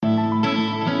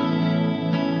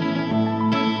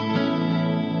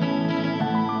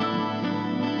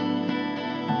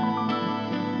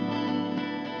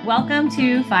Welcome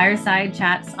to Fireside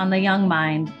Chats on the Young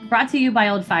Mind, brought to you by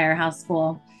Old Firehouse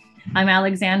School. I'm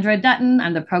Alexandra Dutton.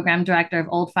 I'm the program director of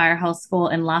Old Firehouse School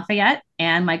in Lafayette,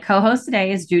 and my co-host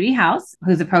today is Judy House,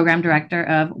 who's the program director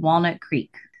of Walnut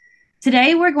Creek.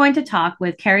 Today, we're going to talk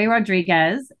with Carrie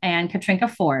Rodriguez and Katrinka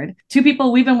Ford, two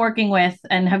people we've been working with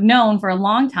and have known for a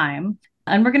long time.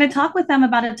 And we're going to talk with them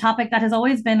about a topic that has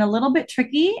always been a little bit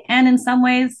tricky and in some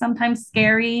ways sometimes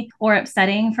scary or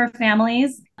upsetting for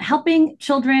families, helping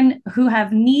children who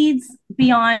have needs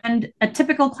beyond a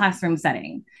typical classroom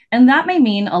setting. And that may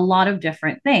mean a lot of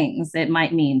different things. It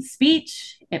might mean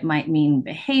speech, it might mean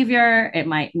behavior, it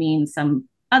might mean some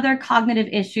other cognitive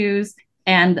issues,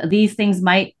 and these things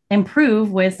might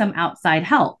improve with some outside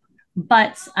help.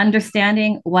 But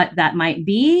understanding what that might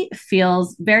be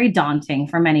feels very daunting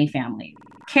for many families.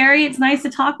 Carrie, it's nice to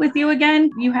talk with you again.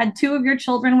 You had two of your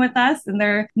children with us, and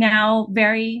they're now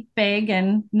very big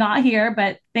and not here,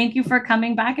 but thank you for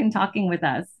coming back and talking with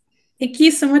us. Thank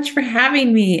you so much for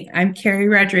having me. I'm Carrie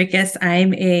Rodriguez.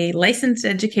 I'm a licensed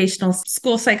educational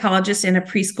school psychologist and a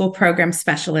preschool program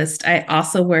specialist. I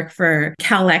also work for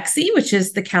CalExi, which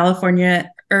is the California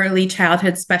Early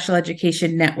Childhood Special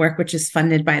Education Network, which is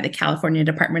funded by the California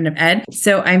Department of Ed.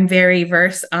 So I'm very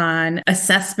versed on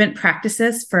assessment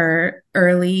practices for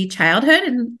early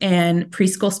childhood and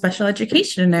preschool special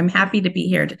education. And I'm happy to be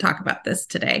here to talk about this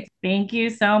today. Thank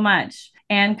you so much.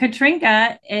 And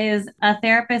Katrinka is a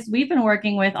therapist we've been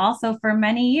working with also for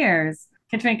many years.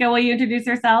 Katrinka, will you introduce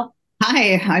yourself?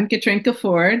 Hi, I'm Katrinka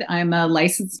Ford. I'm a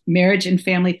licensed marriage and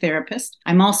family therapist.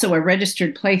 I'm also a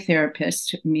registered play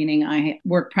therapist, meaning I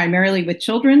work primarily with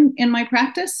children in my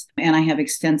practice, and I have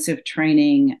extensive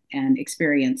training and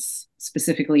experience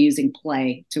specifically using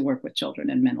play to work with children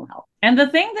and mental health. And the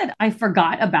thing that I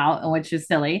forgot about, which is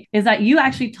silly, is that you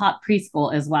actually taught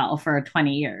preschool as well for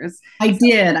 20 years. I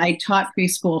did. I taught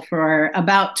preschool for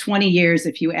about 20 years,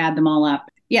 if you add them all up.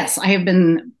 Yes, I have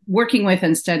been working with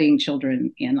and studying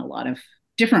children in a lot of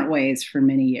different ways for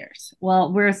many years.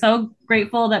 Well, we're so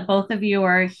grateful that both of you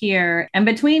are here. And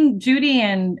between Judy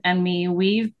and me,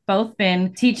 we've both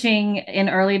been teaching in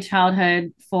early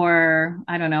childhood for,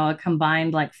 I don't know, a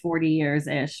combined like 40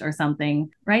 years-ish or something.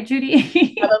 Right,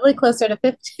 Judy? Probably closer to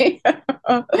 50.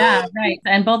 Yeah, right.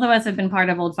 And both of us have been part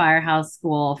of Old Firehouse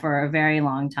School for a very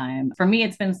long time. For me,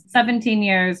 it's been 17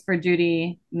 years. For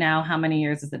Judy, now how many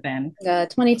years has it been?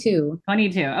 22.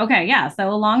 22. Okay, yeah. So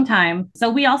a long time. So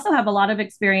we also have a lot of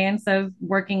experience of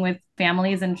working with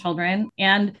families and children.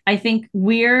 And I think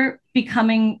we're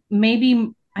becoming maybe,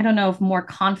 I don't know if more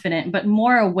confident, but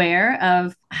more aware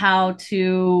of how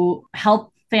to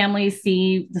help families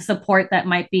see the support that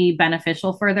might be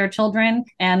beneficial for their children.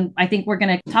 And I think we're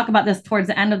going to talk about this towards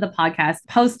the end of the podcast.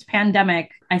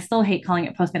 Post-pandemic, I still hate calling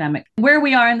it post-pandemic. Where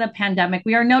we are in the pandemic,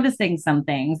 we are noticing some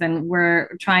things, and we're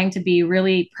trying to be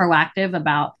really proactive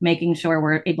about making sure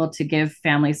we're able to give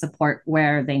families support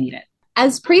where they need it.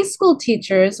 As preschool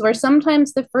teachers, we're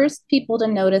sometimes the first people to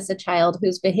notice a child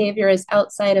whose behavior is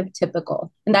outside of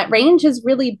typical. And that range is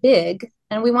really big.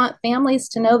 And we want families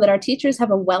to know that our teachers have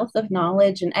a wealth of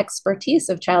knowledge and expertise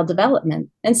of child development.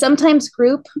 And sometimes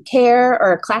group care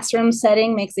or classroom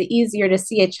setting makes it easier to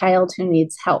see a child who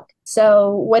needs help.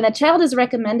 So when a child is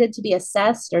recommended to be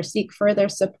assessed or seek further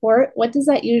support, what does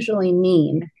that usually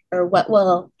mean? Or what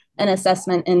will an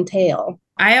assessment entail?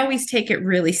 I always take it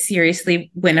really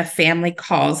seriously when a family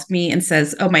calls me and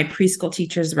says, oh, my preschool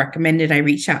teachers recommended I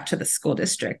reach out to the school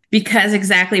district. Because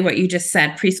exactly what you just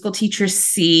said, preschool teachers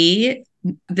see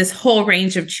this whole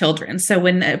range of children. So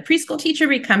when a preschool teacher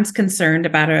becomes concerned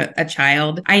about a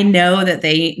child, I know that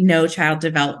they know child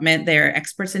development. They're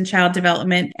experts in child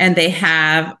development, and they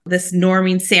have this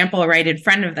norming sample right in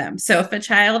front of them. So if a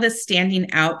child is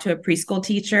standing out to a preschool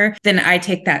teacher, then I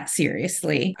take that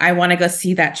seriously. I want to go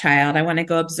see that child. I want to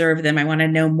go observe them. I want to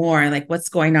know more, like what's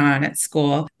going on at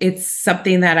school. It's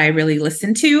something that I really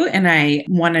listen to and I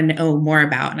want to know more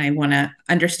about, and I want to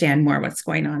understand more what's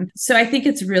going on. So I think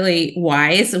it's really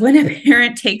wise when a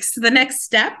parent takes the next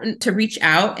step to reach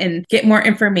out and get more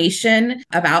information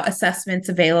about assessments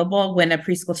available when a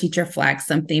preschool teacher flags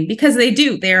something, because they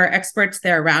do. They are experts.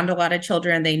 They're around a lot of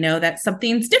children. They know that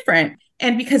something's different.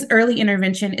 And because early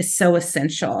intervention is so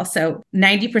essential. So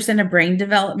 90% of brain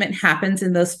development happens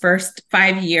in those first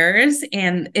 5 years.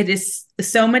 And it is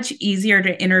so much easier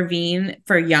to intervene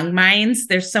for young minds.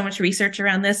 There's so much research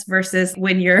around this versus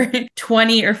when you're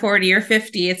 20 or 40 or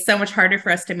 50, it's so much harder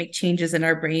for us to make changes in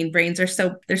our brains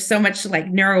are there's so much like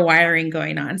neurowiring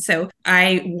going on. So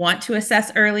I want to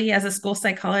assess early as a school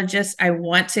psychologist. I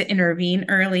want to intervene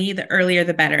early. The earlier,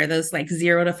 the better. Those like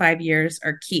 0 to 5 years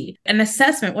are key. An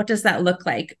assessment, what does that look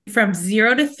like? From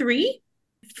 0 to 3,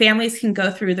 families can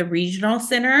go through the regional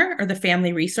center or the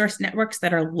family resource networks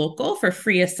that are local for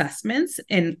free assessments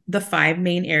in the 5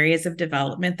 main areas of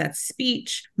development. That's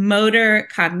speech, motor,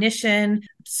 cognition,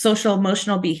 social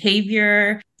emotional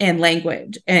behavior, and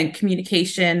language and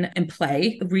communication and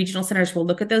play. Regional centers will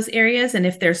look at those areas. And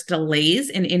if there's delays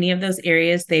in any of those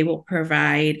areas, they will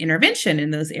provide intervention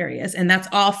in those areas. And that's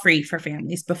all free for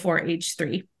families before age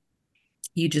 3.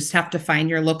 You just have to find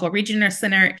your local regional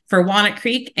center. For Walnut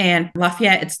Creek and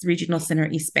Lafayette, it's the Regional Center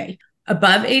East Bay.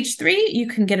 Above age 3, you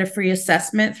can get a free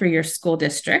assessment through your school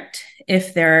district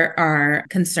if there are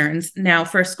concerns. Now,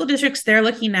 for school districts, they're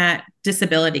looking at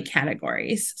disability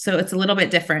categories. So it's a little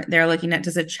bit different. They're looking at,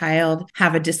 does a child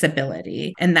have a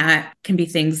disability? And that can be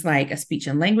things like a speech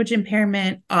and language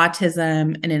impairment,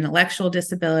 autism, an intellectual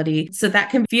disability. So that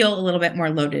can feel a little bit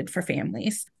more loaded for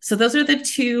families. So those are the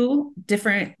 2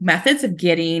 different methods of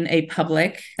getting a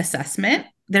public assessment.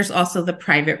 There's also the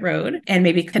private road, and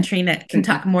maybe Katrina can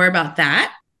talk more about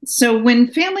that. So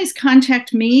when families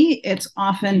contact me, it's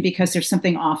often because there's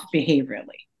something off behaviorally.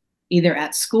 Either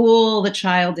at school, the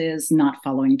child is not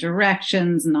following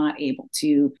directions, not able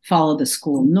to follow the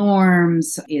school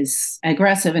norms, is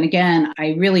aggressive. And again,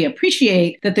 I really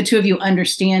appreciate that the 2 of you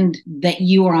understand that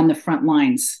you are on the front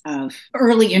lines of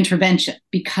early intervention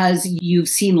because you've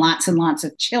seen lots and lots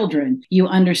of children. You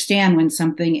understand when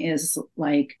something is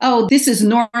like, oh, this is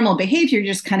normal behavior,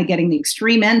 you're just kind of getting the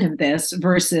extreme end of this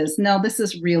versus, no, this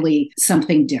is really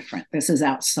something different. This is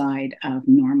outside of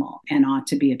normal and ought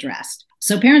to be addressed.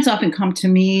 So parents often come to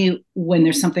me when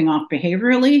there's something off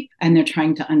behaviorally and they're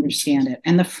trying to understand it.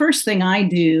 And the first thing I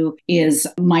do is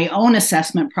my own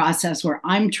assessment process where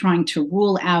I'm trying to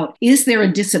rule out, is there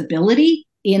a disability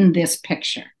in this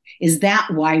picture? Is that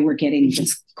why we're getting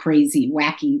this crazy,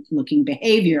 wacky looking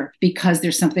behavior? Because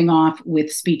there's something off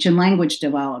with speech and language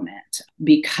development,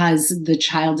 because the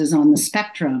child is on the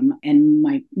spectrum and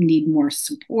might need more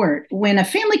support. When a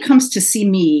family comes to see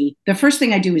me, the first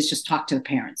thing I do is just talk to the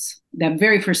parents. That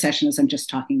very first session is I'm just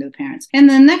talking to the parents. And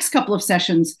the next couple of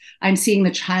sessions, I'm seeing the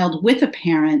child with a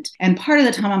parent. And part of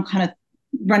the time I'm kind of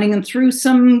running them through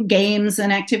some games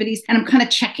and activities. And I'm kind of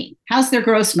checking, how's their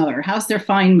gross motor? How's their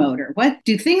fine motor? What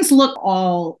do things look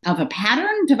all of a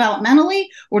pattern developmentally,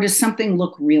 or does something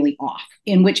look really off?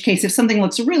 In which case, if something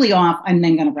looks really off, I'm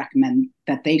then going to recommend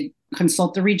that they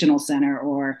consult the regional center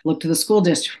or look to the school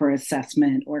district for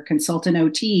assessment or consult an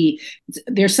OT.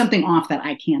 There's something off that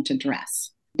I can't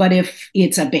address. But if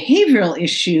it's a behavioral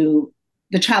issue,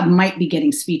 the child might be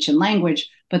getting speech and language,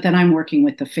 but then I'm working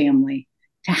with the family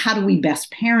to how do we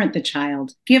best parent the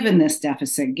child, given this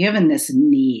deficit, given this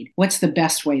need? What's the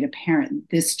best way to parent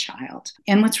this child?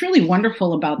 And what's really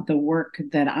wonderful about the work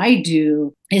that I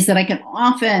do is that I can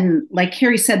often, like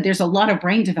Carrie said, there's a lot of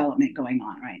brain development going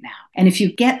on right now. And if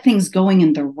you get things going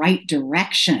in the right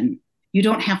direction, you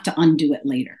don't have to undo it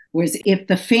later. Whereas if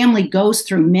the family goes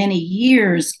through many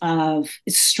years of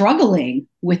struggling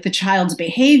with the child's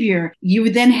behavior, you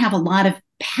would then have a lot of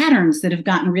patterns that have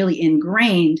gotten really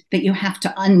ingrained that you have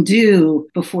to undo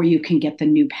before you can get the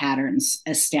new patterns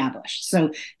established. So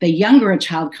the younger a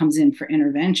child comes in for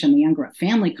intervention, the younger a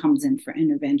family comes in for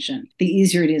intervention, the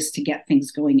easier it is to get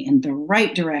things going in the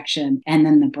right direction. And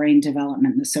then the brain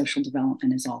development, the social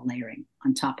development is all layering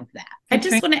on top of that. I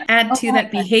just want to add to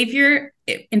that behavior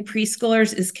in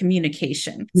preschoolers is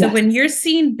communication. So when you're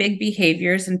seeing big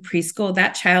behaviors in preschool,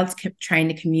 that child's trying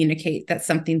to communicate that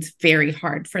something's very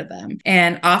hard for them.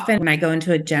 And often when I go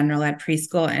into a general ed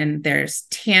preschool and there's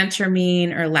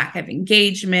tantruming or lack of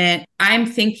engagement, I'm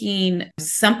thinking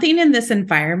something in this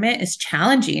environment is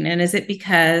challenging. And is it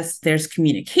because there's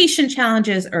communication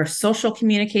challenges or social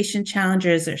communication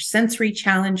challenges or sensory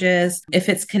challenges? If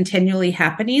it's continually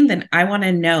happening, then I want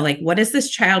to know, like, what is this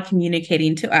child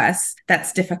communicating to us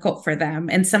that's difficult for them?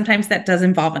 And sometimes that does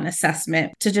involve an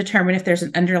assessment to determine if there's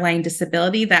an underlying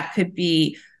disability. That could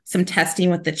be some testing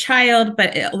with the child,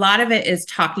 but a lot of it is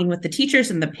talking with the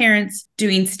teachers and the parents,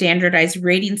 doing standardized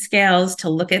rating scales to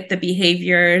look at the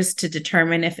behaviors to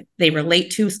determine if they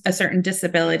relate to a certain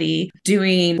disability,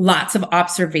 doing lots of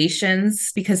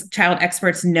observations because child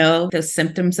experts know those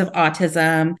symptoms of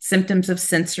autism, symptoms of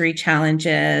sensory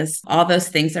challenges. All those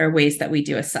things are ways that we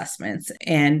do assessments,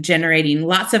 and generating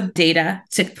lots of data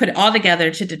to put it all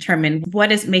together to determine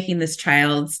what is making this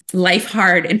child's life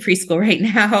hard in preschool right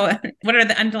now. What are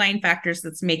the underlying factors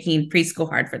that's making preschool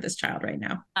hard for this child right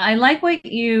now? I like what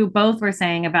you both were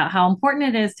saying about how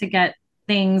important it is to get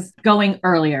things going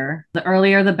earlier. The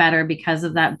earlier, the better because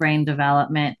of that brain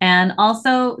development. And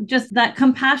also just that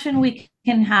compassion we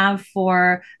can have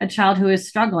for a child who is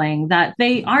struggling, that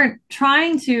they aren't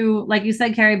trying to, like you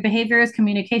said, Carrie, behavior is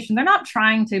communication. They're not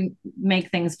trying to make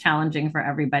things challenging for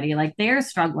everybody. Like they're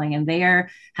struggling and they are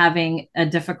having a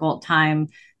difficult time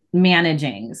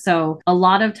managing. So a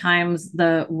lot of times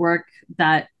the work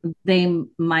that they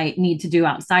might need to do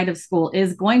outside of school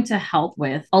is going to help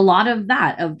with a lot of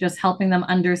that, of just helping them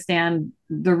understand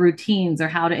the routines or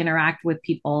how to interact with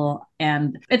people.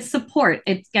 And it's support.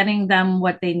 It's getting them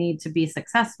what they need to be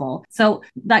successful. So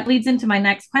that leads into my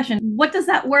next question. What does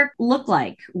that work look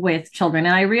like with children?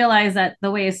 And I realize that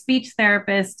the way a speech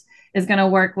therapist is going to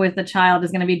work with the child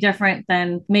is going to be different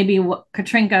than maybe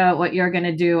Katrinka, what you're going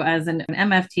to do as an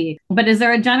MFT. But is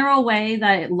there a general way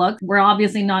that it looks? We're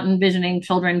obviously not envisioning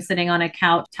children sitting on a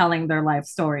couch telling their life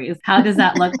stories. How does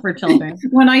that look for children?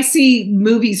 When I see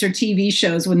movies or TV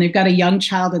shows, when they've got a young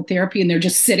child in therapy and they're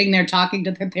just sitting there talking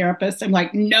to the therapist, I'm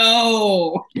like,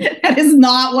 no, that is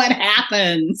not what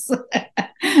happens.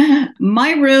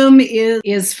 My room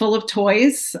is full of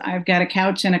toys. I've got a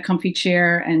couch and a comfy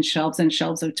chair and shelves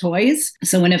of toys.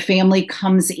 So when a family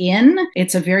comes in,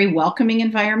 it's a very welcoming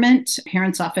environment.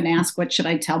 Parents often ask, what should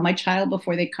I tell my child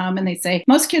before they come? And they say,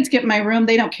 most kids get in my room,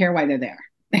 they don't care why they're there.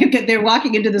 They're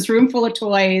walking into this room full of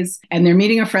toys and they're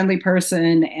meeting a friendly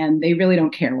person and they really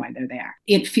don't care why they're there.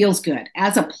 It feels good.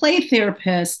 As a play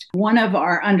therapist, one of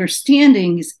our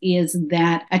understandings is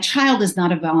that a child is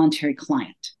not a voluntary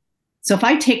client. So if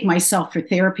I take myself for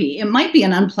therapy, it might be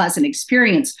an unpleasant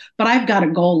experience, but I've got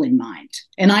a goal in mind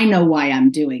and I know why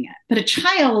I'm doing it. But a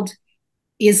child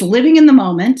is living in the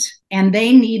moment and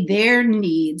they need their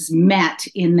needs met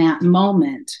in that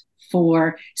moment,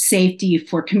 for safety,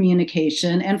 for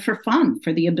communication, and for fun,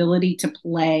 for the ability to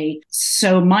play.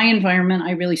 So my environment,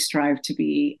 I really strive to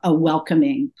be a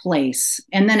welcoming place.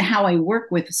 And then how I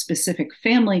work with a specific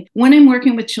family. When I'm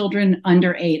working with children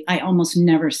under 8, I almost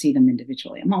never see them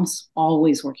individually. I'm almost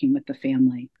always working with the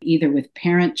family, either with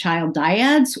parent-child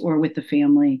dyads or with the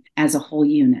family as a whole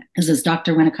unit. Because as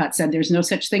Dr. Winnicott said, there's no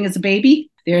such thing as a baby.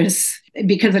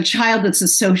 Because a child is a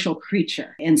social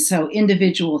creature. And so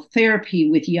individual therapy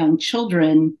with young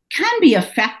children can be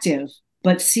effective,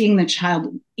 but seeing the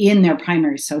child in their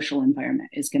primary social environment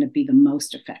is going to be the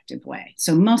most effective way.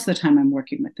 So most of the time I'm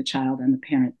working with the child and the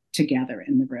parent together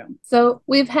in the room. So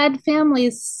we've had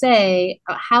families say,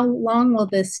 how long will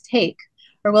this take?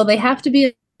 Or will they have to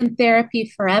be in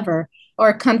therapy forever?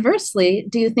 Or conversely,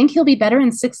 do you think he'll be better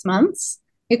in 6 months?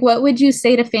 Like, what would you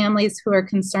say to families who are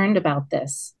concerned about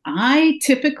this? I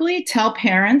typically tell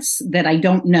parents that I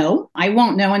don't know. I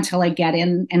won't know until I get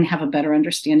in and have a better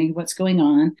understanding of what's going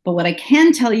on. But what I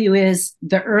can tell you is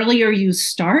the earlier you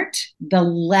start, the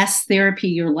less therapy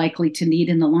you're likely to need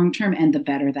in the long term and the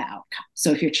better the outcome.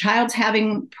 So if your child's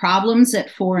having problems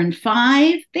at 4 and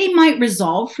 5, they might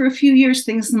resolve for a few years.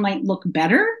 Things might look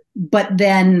better. But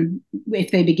then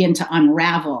if they begin to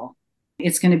unravel,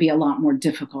 it's going to be a lot more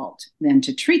difficult than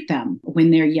to treat them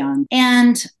when they're young.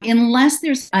 And unless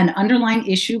there's an underlying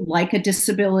issue like a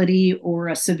disability or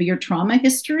a severe trauma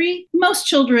history, most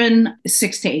children,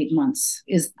 6 to 8 months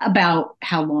is about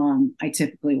how long I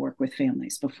typically work with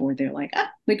families before they're like,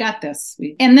 we got this.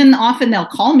 And then often they'll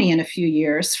call me in a few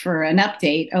years for an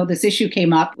update. Oh, this issue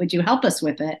came up. Would you help us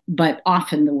with it? But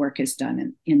often the work is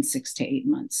done in 6 to 8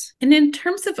 months. And in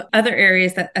terms of other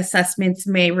areas that assessments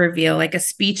may reveal, like a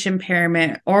speech impairment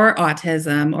or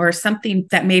autism or something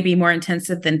that may be more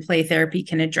intensive than play therapy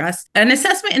can address, an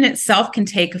assessment in itself can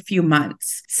take a few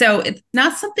months. So it's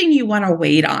not something you want to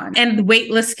wait on. And wait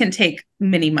lists can take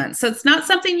many months. So it's not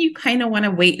something you kind of want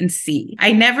to wait and see.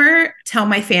 I never tell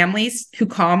my families who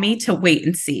call me to wait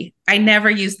and see. I never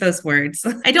use those words.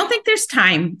 I don't think there's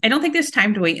time. I don't think there's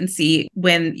time to wait and see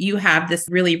when you have this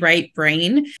really right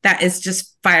brain that is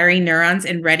just firing neurons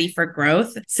and ready for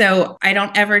growth. So I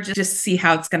don't ever just see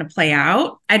how it's going to play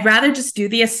out. I'd rather just do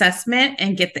the assessment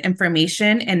and get the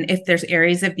information. And if there's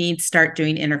areas of need, start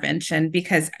doing intervention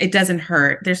because it doesn't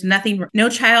hurt. There's nothing, no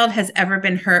child has ever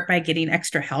been hurt by getting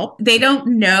extra help. They don't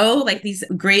know, like these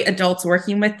great adults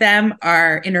working with them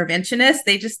are interventionists.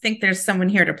 They just think there's someone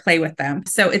here to play with them.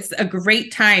 So it's a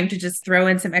great time to just throw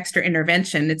in some extra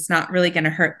intervention. It's not really going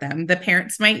to hurt them. The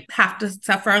parents might have to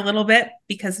suffer a little bit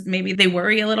because maybe they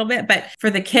worry a little bit, but for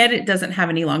the kid, it doesn't have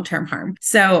any long-term harm.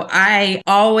 So I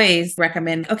always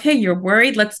recommend, okay, you're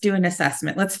worried. Let's do an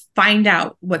assessment. Let's find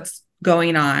out what's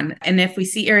going on. And if we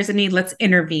see areas of need, let's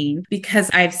intervene, because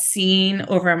I've seen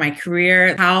over my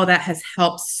career how that has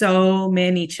helped so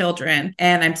many children.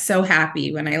 And I'm so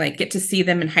happy when I like get to see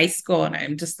them in high school. And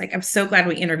I'm just like, I'm so glad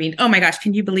we intervened. Oh my gosh,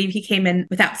 can you believe he came in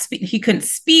without speaking? He couldn't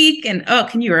speak. And oh,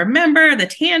 can you remember the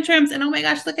tantrums? And oh my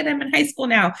gosh, look at him in high school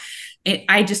now.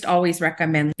 I just always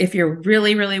recommend, if you're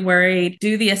really, really worried,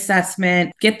 do the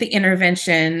assessment, get the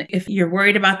intervention. If you're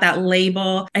worried about that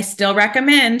label, I still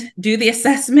recommend do the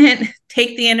assessment,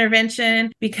 take the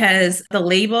intervention, because the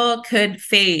label could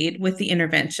fade with the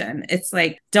intervention. It's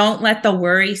like, don't let the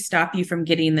worry stop you from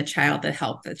getting the child the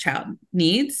help the child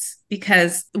needs,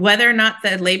 because whether or not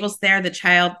the label's there, the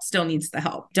child still needs the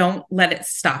help. Don't let it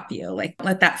stop you. Like,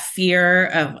 let that fear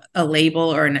of a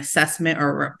label or an assessment or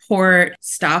a report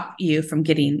stop you from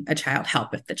getting a child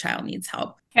help if the child needs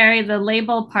help. Carrie, the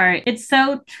label part, it's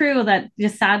so true that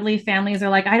just sadly families are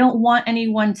like, I don't want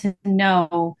anyone to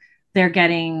know they're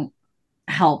getting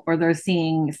help or they're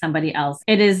seeing somebody else.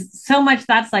 It is so much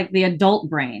that's like the adult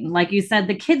brain. Like you said,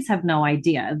 the kids have no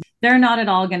idea. They're not at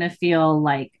all going to feel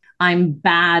like I'm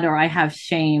bad or I have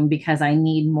shame because I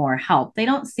need more help. They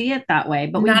don't see it that way.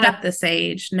 But not at this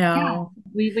age. No. Yeah.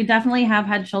 We definitely have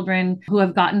had children who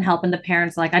have gotten help, and the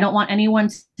parents like, I don't want anyone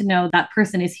to know that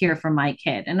person is here for my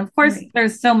kid. And of course,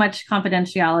 there's so much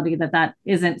confidentiality that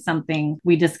isn't something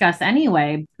we discuss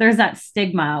anyway. There's that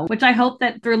stigma, which I hope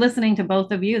that through listening to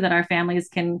both of you, that our families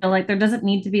can feel like there doesn't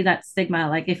need to be that stigma.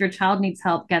 Like, if your child needs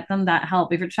help, get them that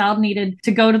help. If your child needed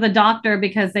to go to the doctor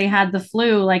because they had the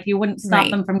flu, like, you wouldn't stop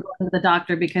them from going to the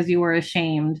doctor because you were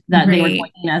ashamed that they were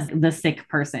going as the sick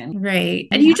person. Right.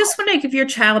 And you just want to give your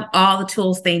child all the tools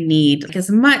they need, like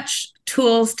as much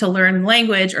tools to learn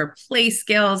language or play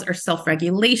skills or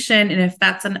self-regulation. And if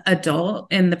that's an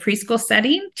adult in the preschool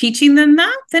setting, teaching them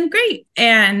that, then great.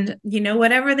 And,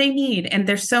 whatever they need. And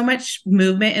there's so much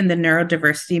movement in the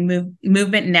neurodiversity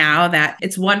movement now that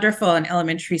it's wonderful in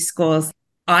elementary schools.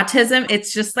 Autism,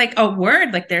 it's just like a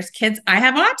word. Like, there's kids, I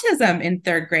have autism in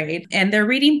 3rd grade, and they're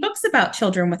reading books about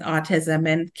children with autism,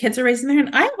 and kids are raising their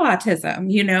hand, I have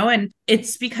autism, and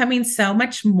it's becoming so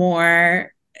much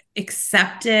more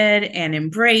accepted and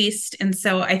embraced. And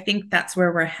so I think that's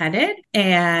where we're headed,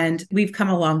 and we've come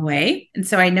a long way. And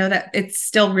so I know that it's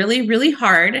still really, really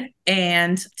hard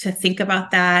and to think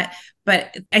about that.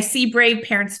 But I see brave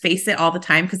parents face it all the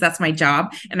time, because that's my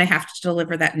job and I have to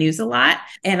deliver that news a lot.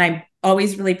 And I'm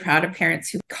always really proud of parents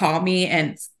who call me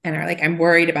and are like, I'm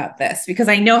worried about this, because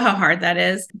I know how hard that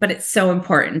is. But it's so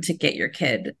important to get your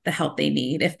kid the help they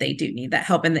need if they do need that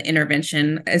help, and the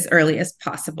intervention as early as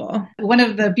possible. One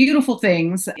of the beautiful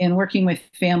things in working with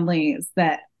families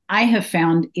that I have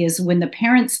found is when the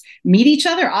parents meet each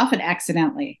other, often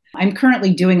accidentally. I'm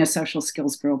currently doing a social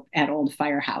skills group at Old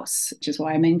Firehouse, which is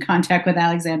why I'm in contact with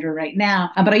Alexandra right now.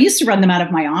 But I used to run them out of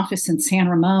my office in San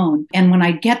Ramon. And when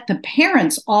I get the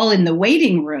parents all in the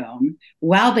waiting room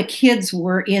while the kids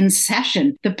were in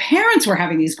session, the parents were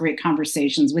having these great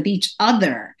conversations with each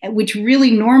other, which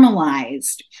really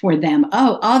normalized for them.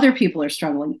 Oh, other people are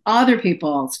struggling. Other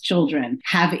people's children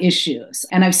have issues.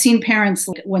 And I've seen parents,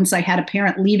 once I had a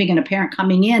parent leaving and a parent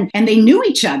coming in, and they knew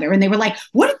each other and they were like,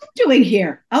 what are you doing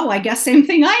here? Oh, I guess same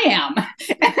thing I am.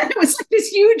 And it was like this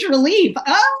huge relief.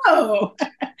 Oh,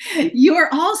 you're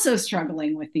also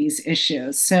struggling with these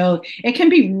issues. So it can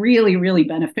be really, really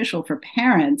beneficial for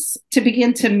parents to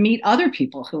begin to meet other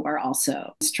people who are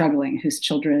also struggling, whose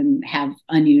children have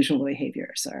unusual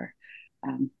behaviors or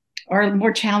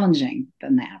more challenging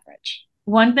than the average.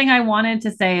 One thing I wanted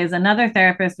to say is another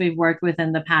therapist we've worked with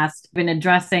in the past, been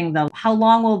addressing how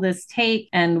long will this take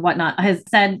and whatnot, has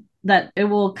said that it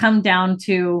will come down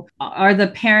to, are the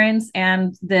parents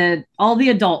and all the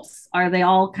adults, are they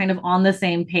all kind of on the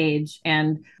same page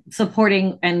and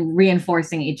supporting and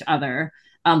reinforcing each other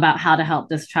about how to help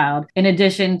this child? In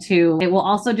addition to, it will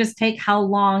also just take how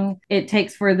long it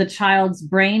takes for the child's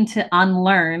brain to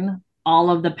unlearn all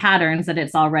of the patterns that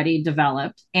it's already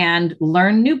developed and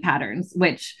learn new patterns,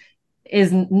 which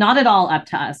is not at all up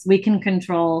to us. We can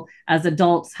control as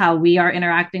adults how we are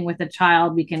interacting with the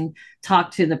child. We can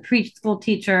talk to the preschool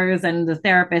teachers and the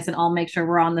therapists and all make sure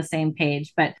we're on the same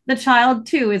page. But the child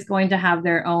too is going to have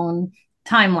their own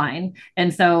timeline.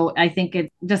 And so I think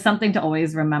it's just something to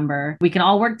always remember. We can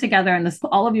all work together, and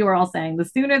all of you are all saying the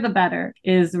sooner the better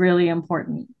is really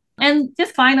important. And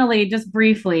just finally, just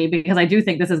briefly, because I do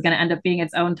think this is going to end up being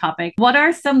its own topic, what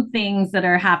are some things that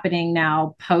are happening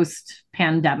now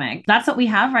post-pandemic? That's what we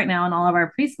have right now in all of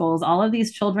our preschools. All of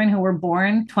these children who were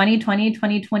born 2020,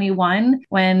 2021,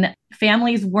 when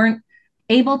families weren't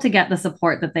able to get the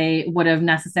support that they would have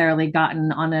necessarily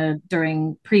gotten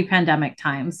during pre-pandemic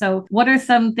time. So what are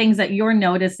some things that you're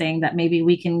noticing that maybe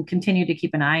we can continue to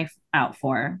keep an eye out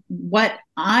for? What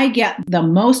I get the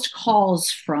most calls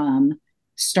from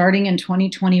starting in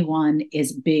 2021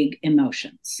 is big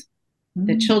emotions.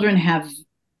 The children have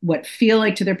what feel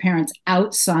like to their parents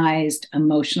outsized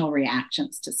emotional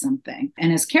reactions to something.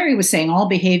 And as Carrie was saying, all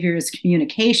behavior is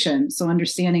communication. So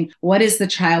understanding what is the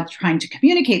child trying to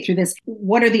communicate through this?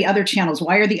 What are the other channels?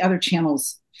 Why are the other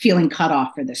channels feeling cut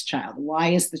off for this child? Why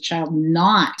is the child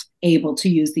not able to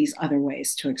use these other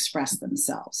ways to express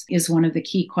themselves is one of the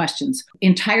key questions.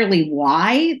 Entirely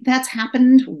why that's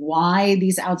happened, why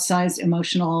these outsized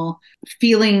emotional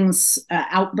feelings,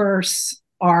 outbursts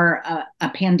are a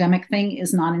pandemic thing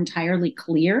is not entirely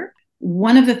clear.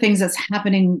 One of the things that's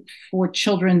happening for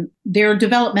children, there are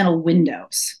developmental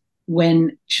windows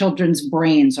when children's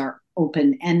brains are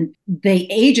open, and the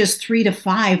ages 3 to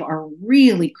 5 are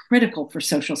really critical for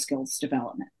social skills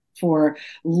development, for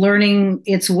learning.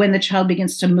 It's when the child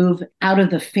begins to move out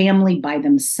of the family by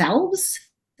themselves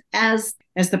as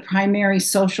the primary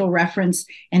social reference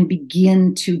and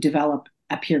begin to develop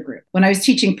a peer group. When I was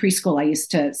teaching preschool, I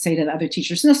used to say to the other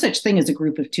teachers, no such thing as a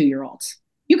group of 2-year-olds.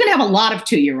 You can have a lot of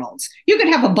 2-year-olds. You can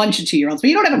have a bunch of 2-year-olds, but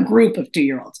you don't have a group of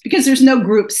 2-year-olds because there's no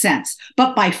group sense.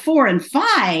 But by 4 and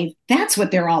 5, that's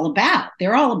what they're all about.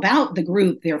 They're all about the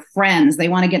group, their friends. They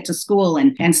want to get to school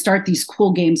and start these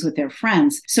cool games with their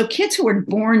friends. So kids who were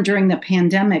born during the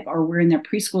pandemic or were in their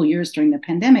preschool years during the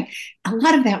pandemic, a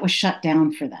lot of that was shut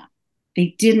down for them.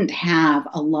 They didn't have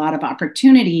a lot of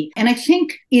opportunity. And I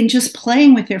think in just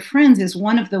playing with their friends is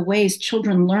one of the ways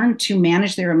children learn to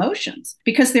manage their emotions,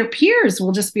 because their peers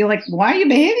will just be like, why are you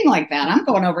behaving like that? I'm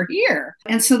going over here.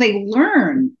 And so they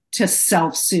learn to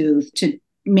self-soothe, to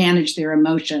manage their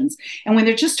emotions. And when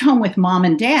they're just home with mom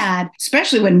and dad,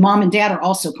 especially when mom and dad are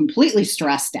also completely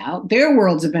stressed out, their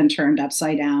worlds have been turned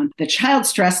upside down. The child's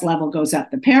stress level goes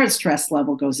up, the parent's stress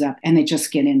level goes up, and they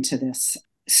just get into this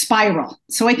spiral.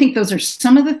 So I think those are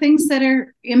some of the things that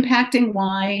are impacting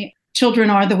why children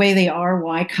are the way they are,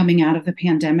 why coming out of the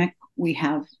pandemic, we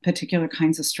have particular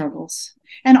kinds of struggles.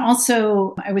 And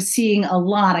also I was seeing a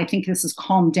lot, I think this has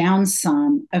calmed down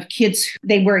some, of kids,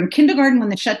 they were in kindergarten when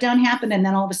the shutdown happened, and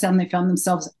then all of a sudden they found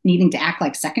themselves needing to act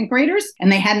like second graders,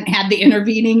 and they hadn't had the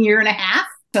intervening year and a half.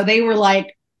 So they were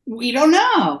like, we don't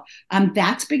know.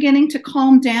 That's beginning to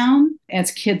calm down as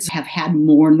kids have had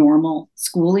more normal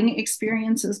schooling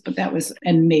experiences, but that was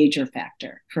a major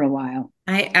factor for a while.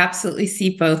 I absolutely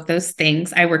see both those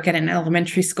things. I work at an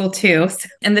elementary school too.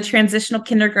 And the transitional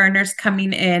kindergartners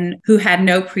coming in who had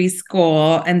no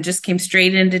preschool and just came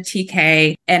straight into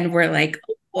TK and were like,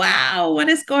 wow, what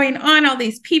is going on? All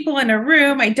these people in a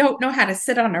room. I don't know how to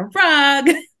sit on a rug.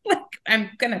 Like,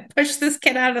 I'm going to push this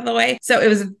kid out of the way. So it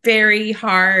was a very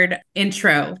hard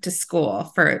intro to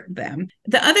school for them.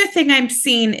 The other thing I'm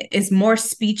seeing is more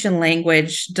speech and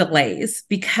language delays,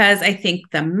 because I think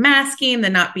the masking,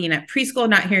 the not being at preschool,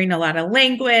 not hearing a lot of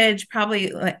language,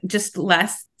 probably just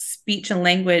less speech and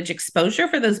language exposure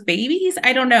for those babies.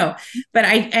 I don't know, but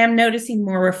I am noticing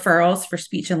more referrals for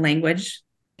speech and language.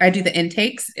 I do the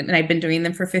intakes and I've been doing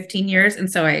them for 15 years.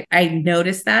 And so I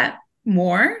noticed that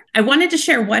more. I wanted to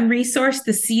share one resource.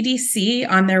 The CDC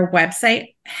on their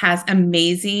website has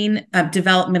amazing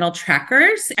developmental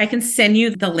trackers. I can send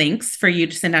you the links for you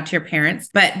to send out to your parents.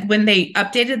 But when they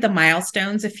updated the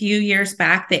milestones a few years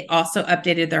back, they also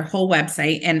updated their whole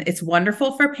website. And it's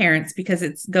wonderful for parents because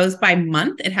it goes by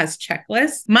month. It has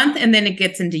checklists, month, and then it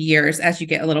gets into years as you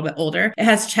get a little bit older. It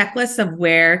has checklists of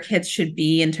where kids should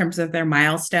be in terms of their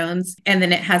milestones. And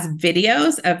then it has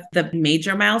videos of the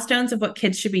major milestones of what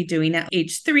kids should be doing at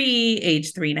age 3,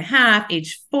 age 3.5,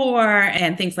 age 4,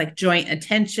 and things like joint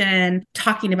attention,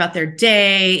 talking about their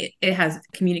day. It has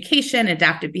communication,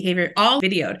 adaptive behavior, all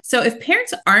videoed. So if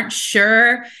parents aren't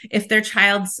sure if their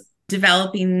child's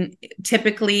developing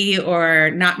typically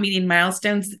or not meeting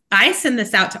milestones, I send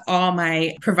this out to all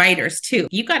my providers too.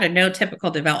 You got to know typical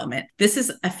development. This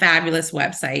is a fabulous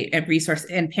website and resource,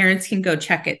 and parents can go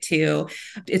check it too.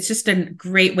 It's just a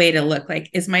great way to look like,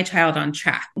 is my child on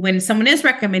track? When someone is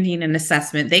recommending an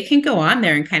assessment, they can go on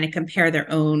there and kind of compare their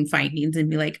own findings and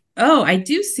be like, oh, I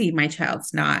do see my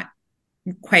child's not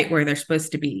quite where they're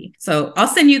supposed to be. So I'll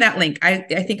send you that link. I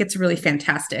think it's really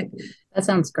fantastic. That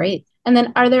sounds great. And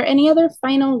then are there any other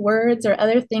final words or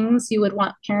other things you would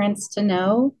want parents to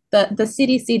know? The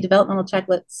CDC developmental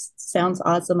checklist sounds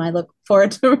awesome. I look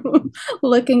forward to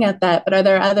looking at that. But are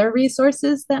there other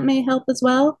resources that may help as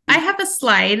well? I have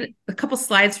a couple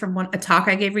slides from a talk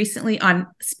I gave recently on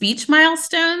speech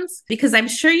milestones, because I'm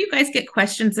sure you guys get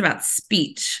questions about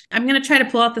speech. I'm going to try to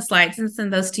pull out the slides and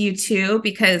send those to you too,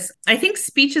 because I think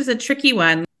speech is a tricky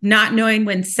one. Not knowing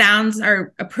when sounds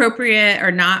are appropriate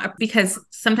or not, because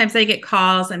sometimes I get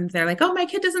calls and they're like, oh, my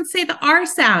kid doesn't say the R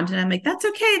sound. And I'm like, that's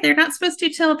okay. They're not supposed to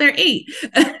till they're 8.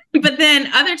 But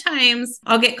then other times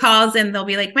I'll get calls and they'll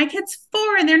be like, my kid's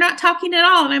 4 and they're not talking at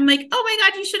all. And I'm like, oh my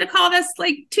God, you should have called us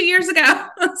like 2 years ago.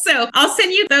 So I'll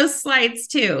send you those slides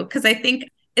too, because I think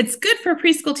it's good for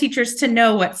preschool teachers to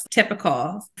know what's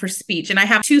typical for speech. And I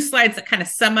have 2 slides that kind of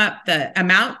sum up the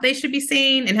amount they should be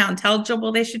saying and how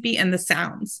intelligible they should be and the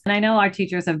sounds. And I know our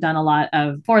teachers have done a lot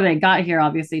of, before they got here,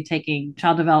 obviously taking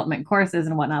child development courses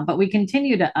and whatnot, but we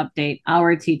continue to update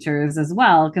our teachers as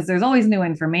well, because there's always new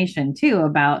information too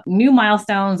about new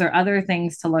milestones or other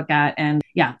things to look at. And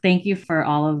yeah, thank you for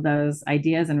all of those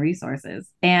ideas and resources.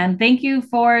 And thank you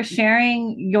for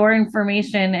sharing your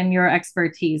information and your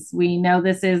expertise. We know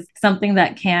this is something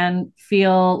that can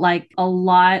feel like a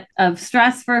lot of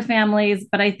stress for families,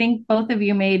 but I think both of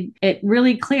you made it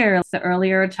really clear the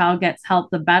earlier a child gets help,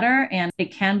 the better. And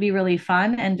it can be really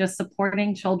fun, and just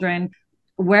supporting children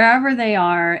wherever they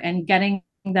are and getting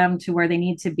them to where they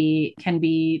need to be can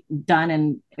be done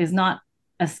and is not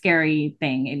a scary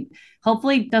thing. It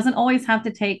hopefully doesn't always have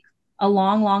to take a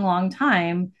long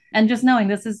time. And just knowing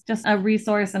this is just a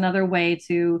resource, another way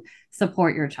to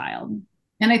support your child.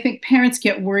 And I think parents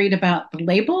get worried about the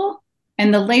label,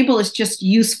 and the label is just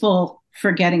useful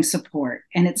for getting support.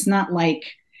 And it's not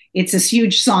like it's this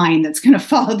huge sign that's going to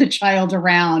follow the child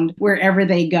around wherever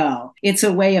they go. It's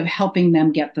a way of helping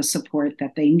them get the support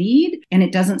that they need. And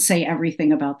it doesn't say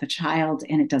everything about the child,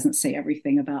 and it doesn't say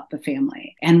everything about the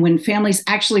family. And when families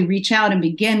actually reach out and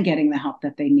begin getting the help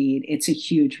that they need, it's a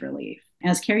huge relief.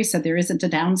 As Carrie said, there isn't a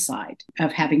downside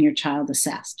of having your child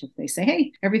assessed. If they say,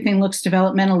 hey, everything looks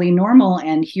developmentally normal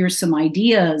and here's some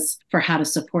ideas for how to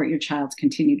support your child's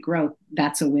continued growth,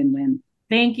 that's a win-win.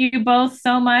 Thank you both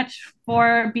so much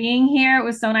for being here. It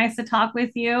was so nice to talk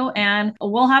with you, and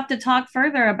we'll have to talk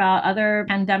further about other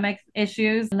pandemic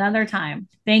issues another time.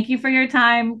 Thank you for your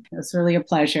time. It's really a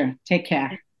pleasure. Take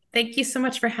care. Thank you so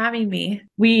much for having me.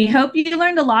 We hope you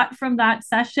learned a lot from that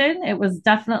session. It was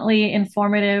definitely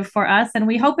informative for us, and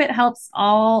we hope it helps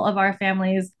all of our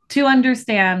families to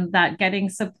understand that getting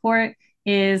support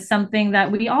is something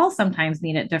that we all sometimes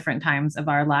need at different times of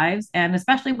our lives. And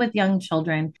especially with young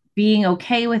children, being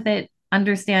okay with it,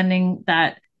 understanding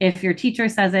that if your teacher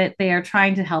says it, they are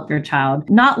trying to help your child,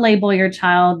 not label your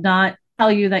child, not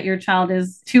tell you that your child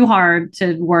is too hard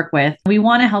to work with. We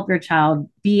want to help your child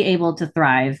be able to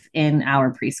thrive in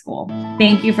our preschool.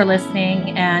 Thank you for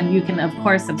listening. And you can, of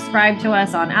course, subscribe to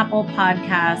us on Apple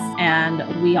Podcasts.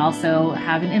 And we also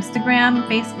have an Instagram,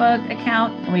 Facebook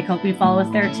account, and we hope you follow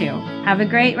us there too. Have a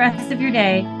great rest of your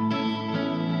day.